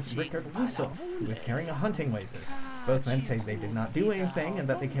 The other was Rickard Lusov, who was carrying a hunting laser. Both men say they did not do anything and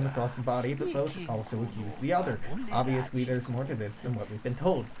that they came across the body, but both also accused the other. Obviously, there's more to this than what we've been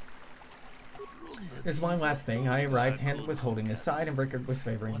told. There's one last thing. I arrived, Handon was holding his side, and Rickard was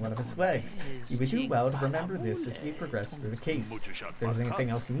favoring one of his legs. You would do well to remember this as we progress through the case. If there's anything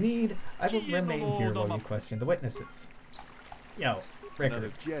else you need, I will remain here while you question the witnesses. Yo, Rickard.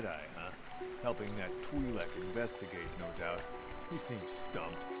 Another Jedi, huh? Helping that Twi'lek investigate, no doubt. He seems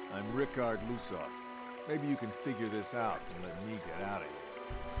stumped. I'm Rickard Lusov. Maybe you can figure this out and let me get out of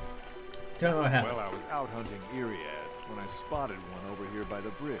here. Tell me what happened. Well, I was out hunting Iriaz when I spotted one over here by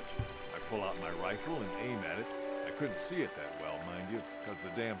the bridge. I pull out my rifle and aim at it. I couldn't see it that well, mind you, because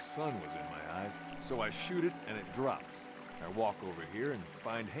the damn sun was in my eyes. So I shoot it and it drops. I walk over here and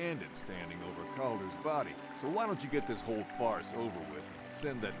find Handon standing over Calder's body. So why don't you get this whole farce over with and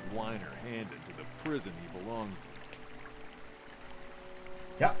send that whiner Handon to the prison he belongs in?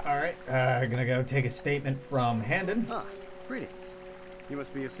 Yeah, alright. Gonna go take a statement from Handon. Ah, greetings. You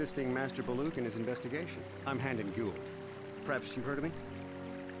must be assisting Master Baluk in his investigation. I'm Handon Gould. Perhaps you've heard of me?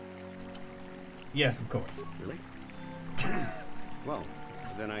 Yes, of course. Really? Well,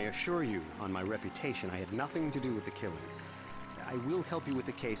 then I assure you, on my reputation, I had nothing to do with the killing. I will help you with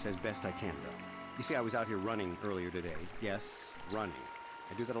the case as best I can, though. You see, I was out here running earlier today. Yes, running.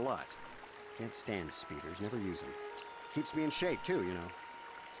 I do that a lot. Can't stand speeders, never use them. Keeps me in shape, too, you know.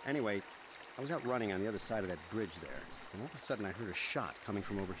 Anyway, I was out running on the other side of that bridge there, and all of a sudden I heard a shot coming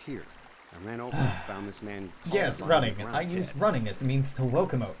from over here. I ran over and found this man... Yes, running. I use running as a means to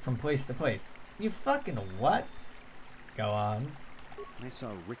locomote from place to place. You fucking what? Go on. And I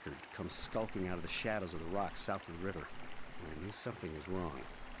saw Rickard come skulking out of the shadows of the rocks south of the river. And I knew something was wrong.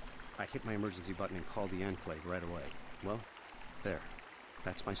 I hit my emergency button and called the Enclave right away. Well, there.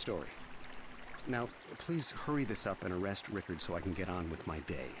 That's my story. Now, please hurry this up and arrest Rickard so I can get on with my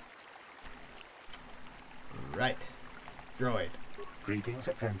day. Right. Droid. Greetings,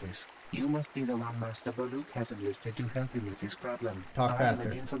 apprentice. You must be the one Master Baluk has enlisted to help him with this problem. Talk faster. I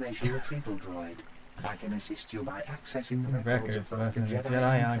am an information retrieval droid. I can assist you by accessing the records of both the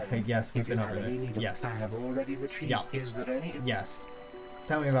Jedi Enclave. Yes, we've been over this. Yes. I have already retrieved. Yeah. Is there any? Yes.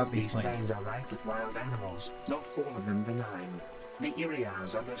 Tell me about these planes. These planes are rife with wild animals, not all of them benign. The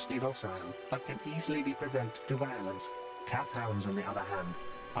Iriaz are mostly docile, but can easily be provoked to violence. Calf hounds, on the other hand,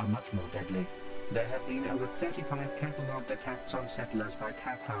 are much more deadly. There have been over 35 catalogued attacks on settlers by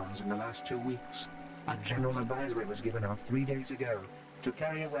calf hounds in the last 2 weeks. A general advisory was given out 3 days ago to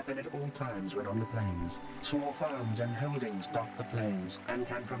carry a weapon at all times when on the plains. Small farms and holdings dot the plains and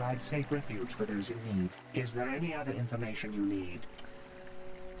can provide safe refuge for those in need. Is there any other information you need?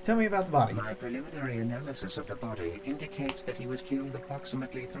 Tell me about the body. My preliminary analysis of the body indicates that he was killed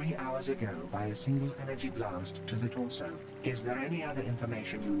approximately 3 hours ago by a single energy blast to the torso. Is there any other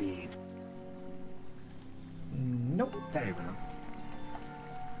information you need? Nope. Very well.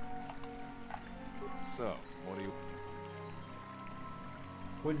 So, what do you...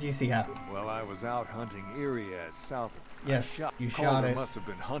 What did you see happen? Well, I was out hunting Iriaz south of... Yes, you shot Calder it. Must have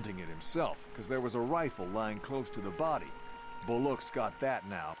been hunting it himself, because there was a rifle lying close to the body. Bullock's got that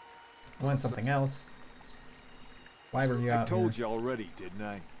now. I want something else. Why were you out I told here? you already, didn't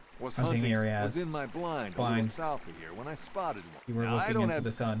I? Was Hunting Iriaz. was in my blind a little south of here when I spotted one. You were looking into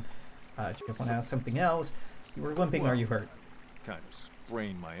the sun. If you want to ask something else, you were limping. Are you hurt? Kind of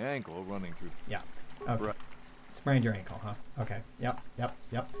sprained my ankle running through... Yeah. Okay. Sprained your ankle, huh? Okay. Yep.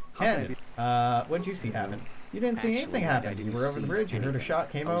 Handed. What did you see happen? You didn't see anything happen. You were over the bridge. You heard a shot.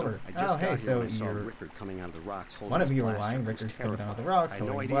 Came over. Oh, hey. So you're. Rickard coming out of the rocks. One of you were lying. Rickard's coming out of the rocks. I had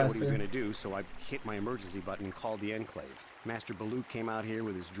no idea what he was going to do, so I hit my emergency button and called the Enclave. Master Baluk came out here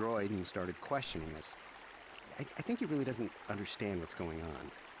with his droid and started questioning us. I think he really doesn't understand what's going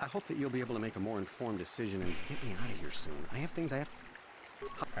on. I hope that you'll be able to make a more informed decision and get me out of here soon. I have things I have.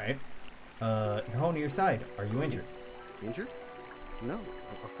 Alright. You're holding to your side. Are you injured? Injured? No,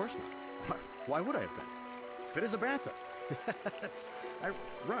 of course not. Why would I have been? Fit as a bantha. I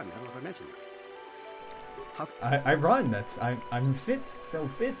run. I don't know if I mentioned it. I run. I'm fit. So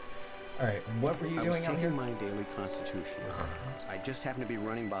fit. All right. What were you doing out here? I was taking my daily constitution. I just happened to be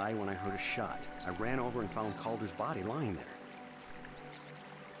running by when I heard a shot. I ran over and found Calder's body lying there.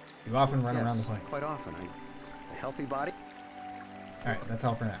 You often run around the place. Quite often. A healthy body. All right. That's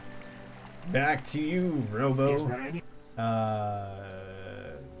all for now. Back to you, Robo.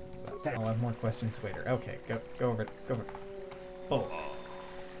 I'll have more questions later. Okay, go over it. Go over it. Oh.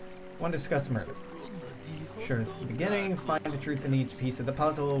 Want to discuss murder. Sure, it's the beginning. Find the truth in each piece of the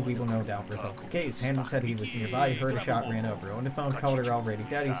puzzle. We will no doubt resolve the case. Handel said he was nearby, heard a shot, ran over. On the phone, Calder already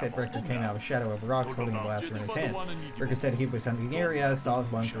dead. He said Rickard came out of a shadow over rocks holding a blaster in his hands. Rickard said he was under the area, saw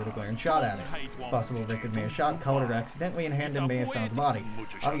one through the glare and shot at it. It's possible Rickard may have shot Calder accidentally and Handel may have found the body.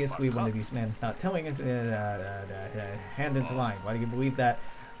 Obviously, one of these men not telling it. Handel's lying. Why do you believe that?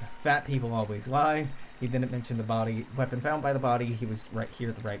 Fat people always lie. He didn't mention the body. Weapon found by the body. He was right here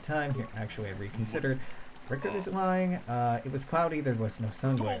at the right time. Here, actually, I reconsidered. Rickard is lying. It was cloudy. There was no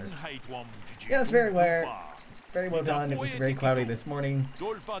sun glare. Yes, very well done. It was very cloudy this morning.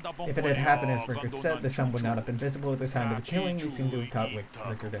 If it had happened as Rickard said, the sun would not have been visible at the time of the killing. You seem to have caught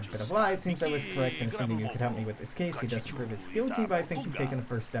Rickard in a bit of lie. It seems I was correct in assuming you could help me with this case. He doesn't prove his guilty, but I think you've taken the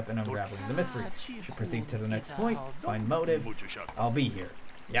first step in unraveling the mystery. Should proceed to the next point. Find motive. I'll be here.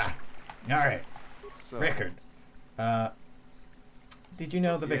 Yeah. Alright. Rickard. Did you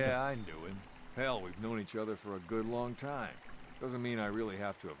know the victim? Yeah, I knew him. Hell, we've known each other for a good long time. Doesn't mean I really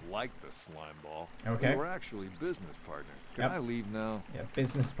have to have liked the slime ball. Okay. We were actually business partners. Can I leave now? Yeah,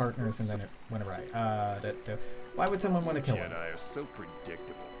 business partners, and then it went awry. Why would someone want to kill him? Jedi are so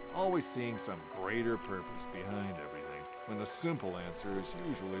predictable. Always seeing some greater purpose behind everything, when the simple answer is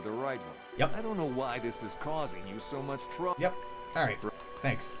usually the right one. Yep. I don't know why this is causing you so much trouble. Yep. Alright.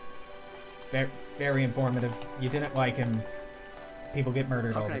 Thanks. Very informative. You didn't like him. People get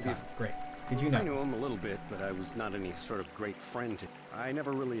murdered all the time. Great. Did you know? I knew him a little bit, but I was not any sort of great friend to him. I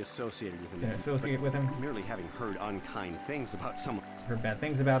never really associated with him. Didn't associate with him? Merely having heard unkind things about someone. Heard bad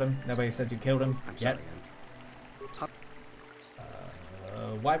things about him? Nobody said you killed him? I'm sorry,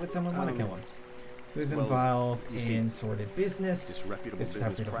 why would someone want to kill him? Who's involved in sordid business, disreputable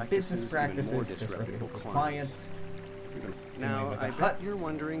business practices, disreputable clients. Now, I bet you're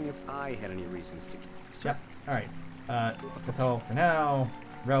wondering if I had any reasons to kill. Yep. Alright. That's all for now.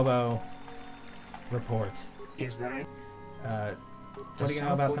 Robo. Report. Is there what do you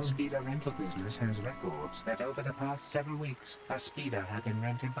know about them? The Speeder rental business has records that over the past several weeks, a speeder had been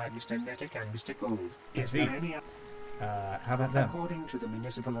rented by Mr. Nettic and Mr. Gold. Is there any... how about them? According to the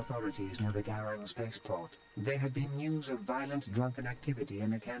municipal authorities near the Garang spaceport, there had been news of violent drunken activity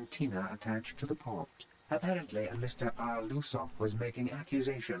in a cantina attached to the port. Apparently, a Mr. R. Lusoff was making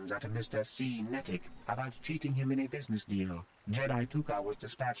accusations at a Mr. C. Nettic about cheating him in a business deal. Jedi Tuka was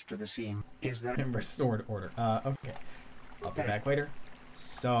dispatched to the scene. Is there... In restored order. Okay. I'll be back later.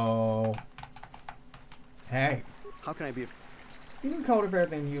 So... Hey. How can I be... You knew Calder better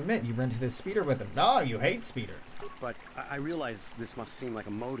than you admit. You rented this speeder with him. No, you hate speeders. But I realize this must seem like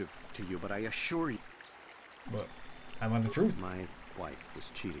a motive to you, but I assure you... Look, I want the truth. My wife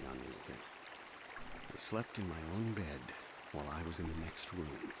was cheating on me with him. I slept in my own bed while I was in the next room.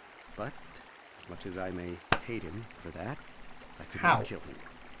 But, as much as I may hate him for that, I could not kill him.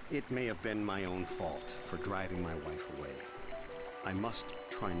 It may have been my own fault for driving my wife away. I must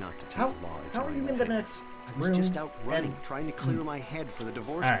try not to take the law into my own hands. How are you in the next room? I was just out running, trying to clear my head for the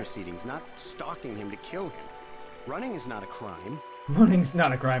divorce proceedings, not stalking him to kill him. Running is not a crime. Running's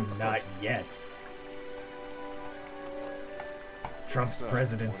not a crime, not yet. Trump's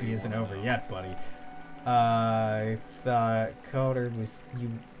presidency isn't over yet, buddy. I thought Calder was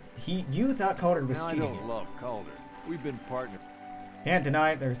you thought Calder was cheating. I don't love Calder. We've been partners. Can't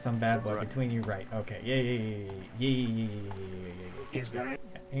deny it. There's some bad blood between you, right? Okay. Yeah. Is there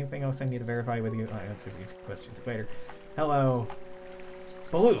anything else I need to verify with you? I'll answer these questions later. Hello,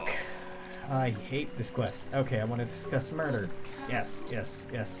 Baluk. I hate this quest. Okay, I want to discuss murder. Yes.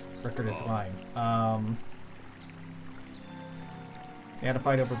 Rickard is lying. They had a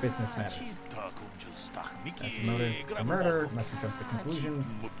fight over business matters. That's a motive for murder. Must have jumped to conclusions.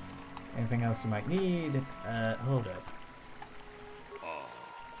 Anything else you might need? Hold up.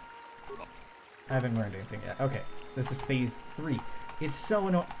 I haven't learned anything yet. Okay, so this is phase 3. It's so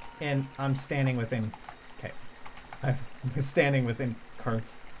annoying. And I'm standing within... Okay. I'm standing within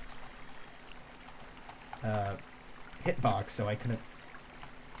Cart's hitbox, so I couldn't...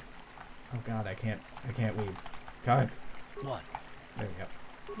 Oh god, I can't leave. Garth. What? There we go.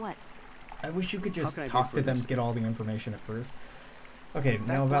 What? I wish you could just talk to them, get all the information at first. Okay,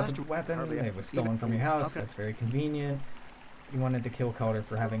 now about the weapon. It was stolen from your house. That's very convenient. You wanted to kill Calder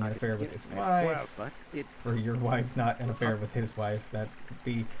for having an affair with his wife. For your wife, not an affair with his wife. That would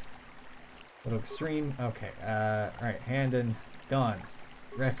be a little extreme. Okay, alright, Handon, done.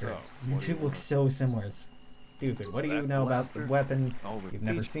 Record. You two look so similar. It's stupid. What do you know about the weapon? You've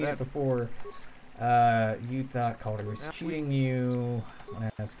never seen it before. You thought Calder was cheating you. I'm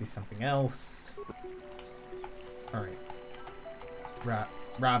gonna ask you something else. Alright.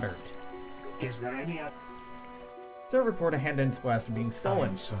 Robert. Is there any So report a Handon's blast being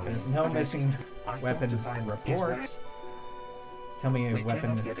stolen. There's no missing weapon reports. Tell me a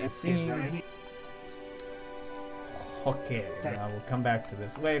weapon at the scene. Okay, now we'll come back to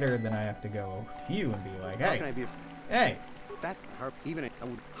this later. Then I have to go to you and be like, hey, hey.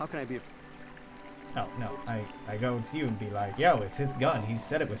 How can I be? Oh no, I go to you and be like, yo, it's his gun. He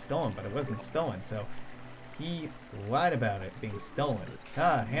said it was stolen, but it wasn't stolen. So he lied about it being stolen.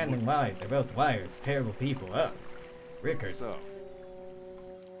 Ah, Handon lied. They're both liars. Terrible people. Oh. Rickard. So.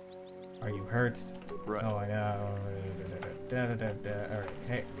 Are you hurt? Right. Oh, I know. Alright.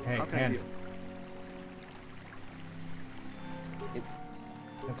 Hey, Handon.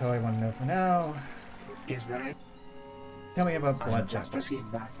 That's all I want to know for now. Is there? Tell me about blood I just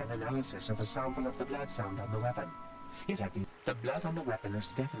received back an analysis of a sample of the blood found on the weapon. It had been... The blood on the weapon is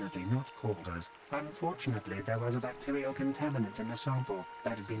definitely not Calder's. Unfortunately, there was a bacterial contaminant in the sample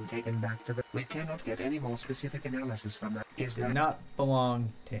that had been taken back to the... We cannot get any more specific analysis from that. It did not belong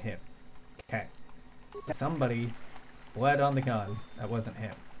to him. Okay. Somebody bled on the gun. That wasn't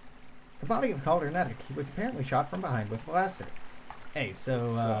him. The body of Calder Nedic. He was apparently shot from behind with a blaster. Hey,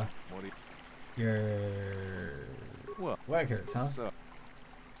 so, your leg hurts, huh?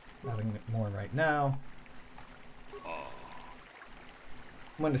 Nothing more right now.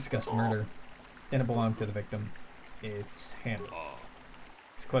 I'm going to discuss the murder. Didn't belong to the victim. It's Handon's.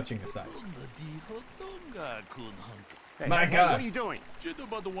 He's clutching his side. Hey, My God! What are you doing?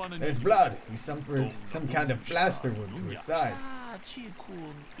 There's blood. He suffered some kind of blaster wound to his side.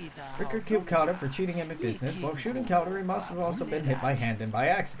 Rickard killed Calder for cheating him at business. While shooting Calder, he must have also been hit by Handon by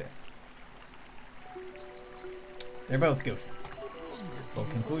accident. They're both guilty. Well,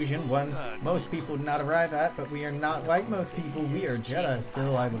 conclusion, one most people do not arrive at, but we are not like most people. We are Jedi.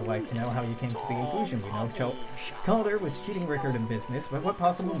 Still, I would like to know how you came to the conclusion. We know Calder was cheating Rickard in business, but what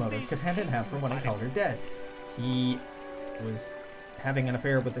possible motive could Handon have for wanting Calder dead? He was having an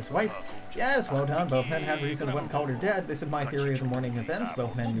affair with his wife? Yes, well done. Both men had reason to want Calder dead. This is my theory of the morning events.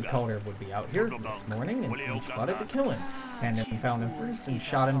 Both men knew Calder would be out here this morning, and each plotted to kill him. Handon found him first and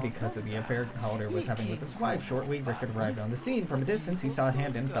shot him because of the affair Calder was having with his wife. Shortly, Rickard arrived on the scene. From a distance, he saw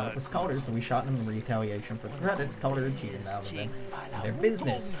Handon, thought it was Calder, so he shot him in retaliation for the credits. Calder had cheated out of them and their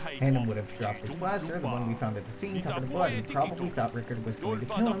business. Handon would have dropped his blaster, the one we found at the scene, covered in blood. He probably thought Rickard was going to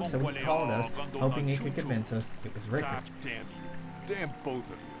kill him, so he called us, hoping he could convince us it was Rickard. Damn both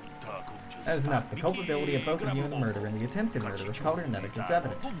of you. That is enough. The culpability of both of you in the murder and the attempted murder of Calder Nedic is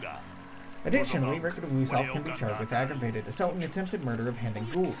evident. Additionally, Rickard and Wusov can be charged with aggravated assault and attempted murder of Handon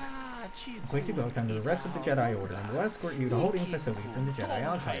Gould. We'll place you both under the arrest of the Jedi Order and will escort you to holding facilities in the Jedi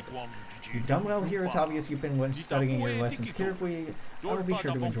Archives. You've done well here. It's obvious you've been studying your lessons carefully. I will be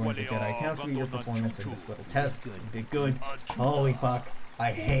sure to enjoy the Jedi Council your performance in this little test. You did good. Holy fuck.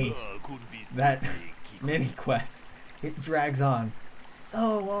 I hate that mini quest. It drags on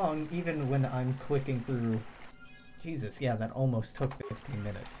so long, even when I'm clicking through. Jesus, yeah, that almost took 15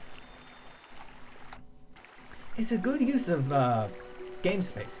 minutes. It's a good use of game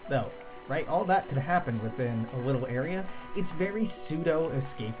space, though, right? All that could happen within a little area. It's very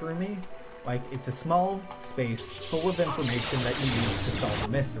pseudo-escape roomy. Like, it's a small space full of information that you use to solve a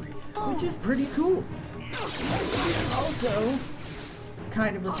mystery, which is pretty cool. It's also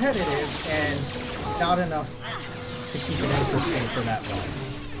kind of repetitive and not enough to keep it interesting for that long.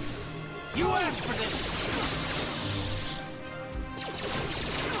 You asked for this!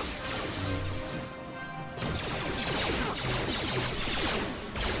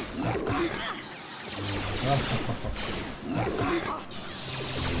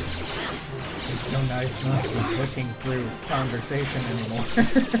 It's so nice not to be clicking through conversation anymore.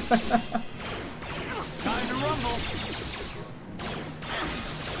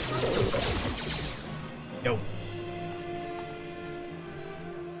 Yo.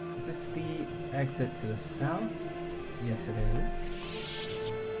 Is this the exit to the south? Yes, it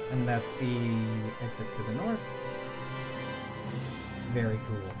is. And that's the exit to the north. Very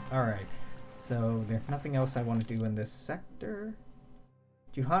cool. Alright. So, there's nothing else I want to do in this sector.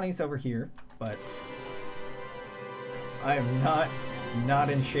 Juhani's over here, but I am not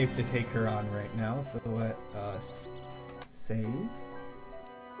in shape to take her on right now, so let us save.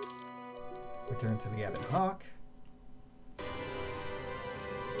 Return to the Ebon Hawk.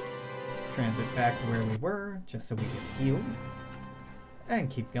 Transit back to where we were, just so we get healed. And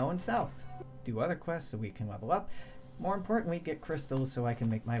keep going south. Do other quests so we can level up. More importantly, get crystals so I can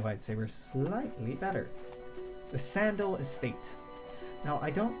make my lightsaber slightly better. The Sandal Estate. Now, I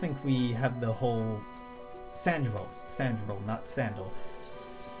don't think we have the whole Sandral, not Sandal,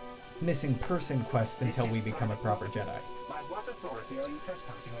 missing person quest until we become a proper Jedi. By what authority are you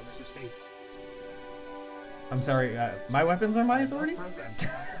trespassing on this estate? I'm sorry, my weapons are my authority?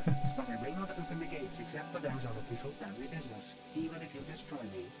 But I will not open the gates except for those on official family business. Even if you destroy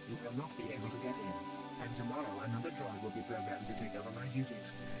me, you will not be able to get in. And tomorrow another droid will be programmed to take over my duties.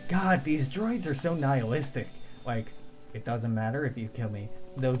 God, these droids are so nihilistic. Like, it doesn't matter if you kill me.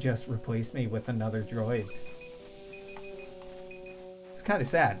 They'll just replace me with another droid. It's kind of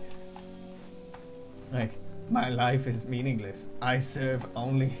sad. Like, my life is meaningless. I serve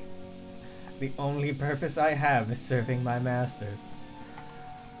only... The only purpose I have is serving my masters.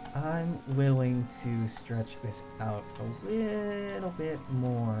 I'm willing to stretch this out a little bit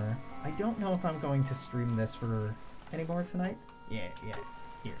more. I don't know if I'm going to stream this for any more tonight. Yeah.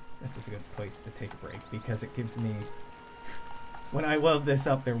 Here. This is a good place to take a break because it gives me... When I load this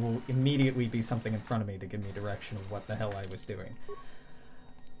up, there will immediately be something in front of me to give me direction of what the hell I was doing.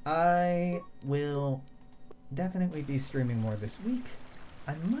 I will definitely be streaming more this week.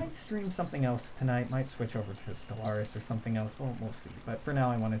 I might stream something else tonight, might switch over to Stellaris or something else, we'll see. But for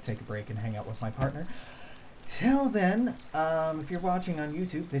now I want to take a break and hang out with my partner. Till then, if you're watching on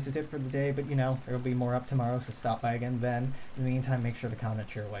YouTube, this is it for the day, but you know, there will be more up tomorrow, so stop by again then. In the meantime, make sure to comment,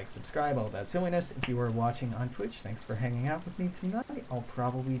 share, like, subscribe, all that silliness. If you are watching on Twitch, thanks for hanging out with me tonight. I'll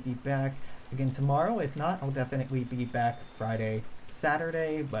probably be back again tomorrow. If not, I'll definitely be back Friday,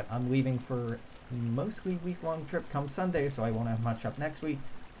 Saturday, but I'm leaving for mostly week-long trip come Sunday, so I won't have much up next week.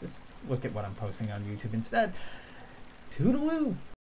 Just look at what I'm posting on YouTube instead. Toodaloo!